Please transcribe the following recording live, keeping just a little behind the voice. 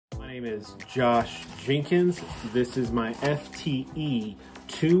name is Josh Jenkins. This is my FTE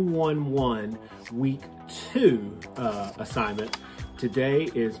 211 week 2 assignment. Today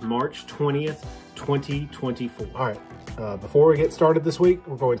is March 20th, 2024. All right, before we get started this week,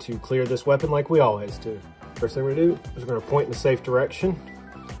 we're going to clear this weapon like we always do. First thing we do is we're going to point in a safe direction.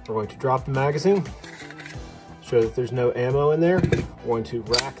 We're going to drop the magazine, show that there's no ammo in there. We're going to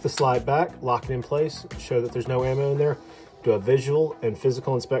rack the slide back, lock it in place, show that there's no ammo in there. Do a visual and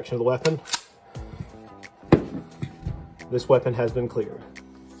physical inspection of the weapon. This weapon has been cleared.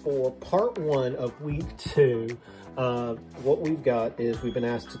 For part 1 of week 2, what we've got is we've been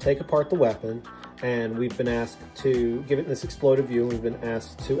asked to take apart the weapon, and we've been asked to give it this exploded view, and we've been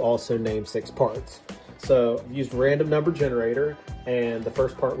asked to also name 6 parts. So I've used random number generator, and the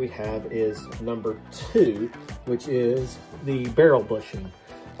first part we have is number 2, which is the barrel bushing.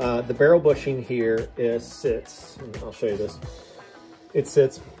 The barrel bushing here sits, and I'll show you this. It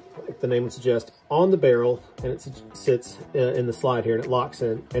sits, like the name would suggest, on the barrel, and it sits in the slide here, and it locks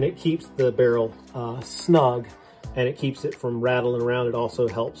in, and it keeps the barrel snug, and it keeps it from rattling around. It also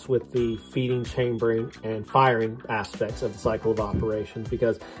helps with the feeding, chambering, and firing aspects of the cycle of operations,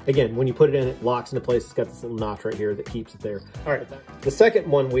 because again, when you put it in, it locks into place. It's got this little notch right here that keeps it there. All right, the second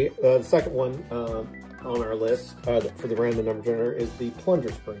one on our list for the random number generator is the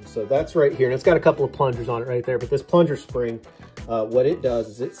plunger spring. So that's right here, and it's got a couple of plungers on it right there, but this plunger spring, what it does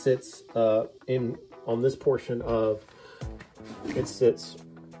is it sits on this portion of, it sits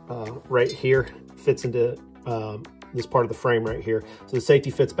right here, fits into this part of the frame right here. So the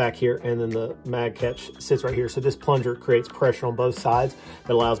safety fits back here, and then the mag catch sits right here. So this plunger creates pressure on both sides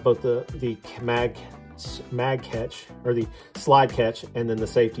that allows both the mag catch, or the slide catch, and then the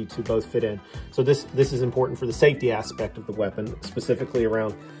safety to both fit in. So this is important for the safety aspect of the weapon, specifically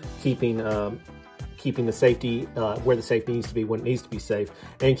around keeping the safety where the safety needs to be when it needs to be safe,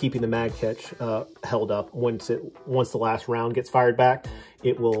 and keeping the mag catch held up. Once the last round gets fired back,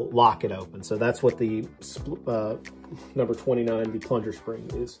 it will lock it open. So that's what the number 29, the plunger spring,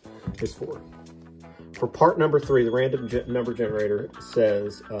 is for. For part number 3, the random number generator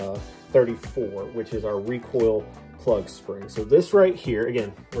says 34, which is our recoil plug spring. So this right here,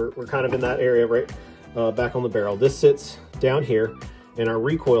 again, we're kind of in that area right back on the barrel. This sits down here, and our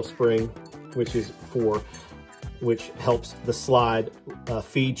recoil spring, which helps the slide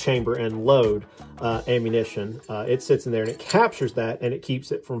feed, chamber, and load ammunition. It sits in there, and it captures that, and it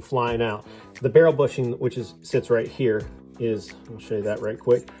keeps it from flying out. The barrel bushing, which sits right here, I'll show you that right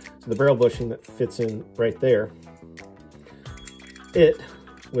quick. So the barrel bushing that fits in right there, it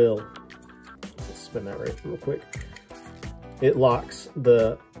will, let's spin that right real quick. It locks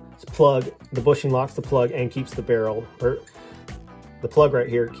the plug, the bushing locks the plug and keeps the barrel, or the plug right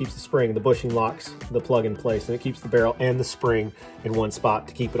here keeps the spring, the bushing locks the plug in place, and it keeps the barrel and the spring in one spot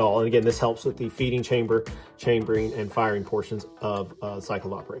to keep it all. And again, this helps with the feeding, chambering, and firing portions of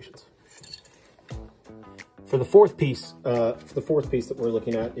cycle of operations. For the fourth piece that we're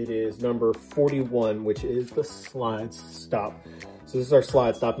looking at, it is number 41, which is the slide stop. So this is our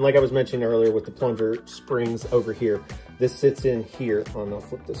slide stop, and like I was mentioning earlier with the plunger springs over here, this sits in here. I'll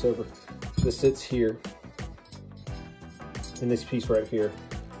flip this over. This sits here in this piece right here,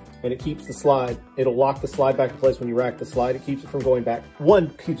 and it keeps the slide. It'll lock the slide back in place when you rack the slide. It keeps it from going back. One,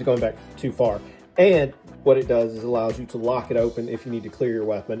 keeps it going back too far, and what it does is allows you to lock it open if you need to clear your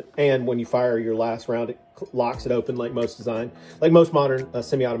weapon. And when you fire your last round, it locks it open like most modern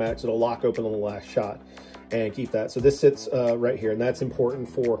semi-automatics. It'll lock open on the last shot and keep that. So this sits right here, and that's important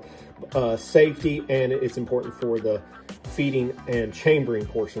for safety, and it's important for the feeding and chambering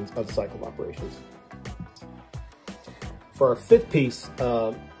portions of the cycle of operations. For our 5th piece,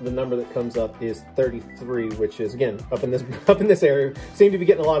 the number that comes up is 33, which is, again, up in this area. Seem to be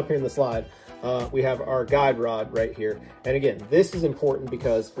getting a lot up here in the slide. We have our guide rod right here. And again, this is important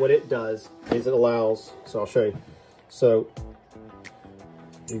because what it does is it allows, so I'll show you. So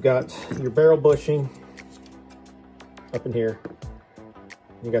you've got your barrel bushing up in here.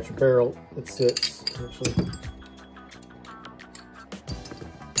 You got your barrel that sits, actually.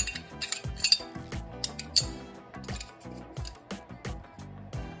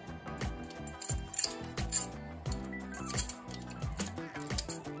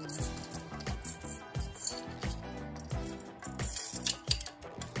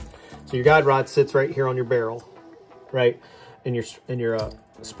 So your guide rod sits right here on your barrel, right, and your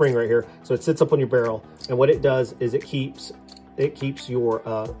spring right here. So it sits up on your barrel, and what it does is it keeps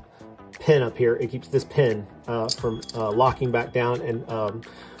your pin up here. It keeps this pin from locking back down, and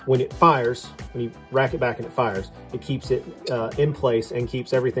when it fires, when you rack it back and it fires, it keeps it in place and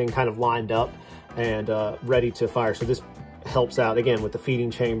keeps everything kind of lined up and ready to fire. So this helps out, again, with the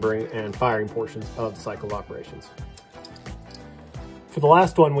feeding, chambering, and firing portions of the cycle of operations. For the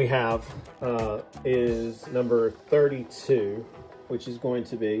last one we have is number 32, which is going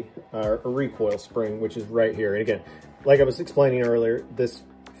to be our recoil spring, which is right here. And again, like I was explaining earlier, this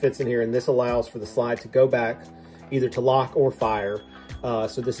fits in here, and this allows for the slide to go back either to lock or fire.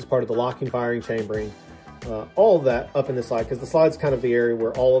 So this is part of the locking, firing, chambering, all of that up in the slide, because the slide's kind of the area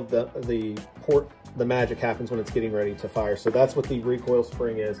where all of the magic happens when it's getting ready to fire. So that's what the recoil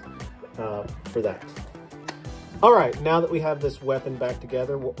spring is for that. All right, now that we have this weapon back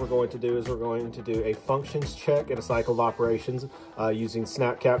together, what we're going to do is we're going to do a functions check and a cycle of operations using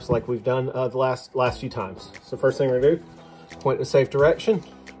snap caps like we've done the last few times. So first thing we're gonna do, point in a safe direction.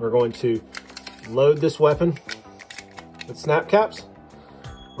 We're going to load this weapon with snap caps.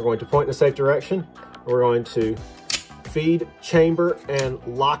 We're going to point in a safe direction. We're going to feed, chamber, and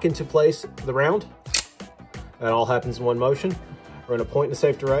lock into place the round. That all happens in one motion. We're going to point in a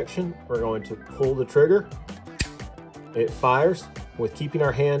safe direction. We're going to pull the trigger. It fires with keeping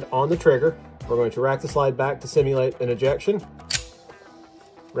our hand on the trigger. We're going to rack the slide back to simulate an ejection.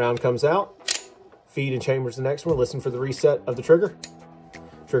 Round comes out. Feed and chambers the next one. Listen for the reset of the trigger.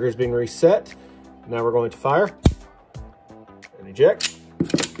 Trigger is being reset. Now we're going to fire and eject.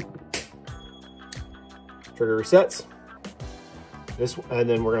 Trigger resets. And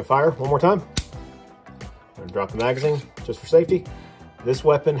then we're going to fire one more time. We're going to drop the magazine just for safety. This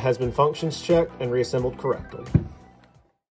weapon has been functions checked and reassembled correctly.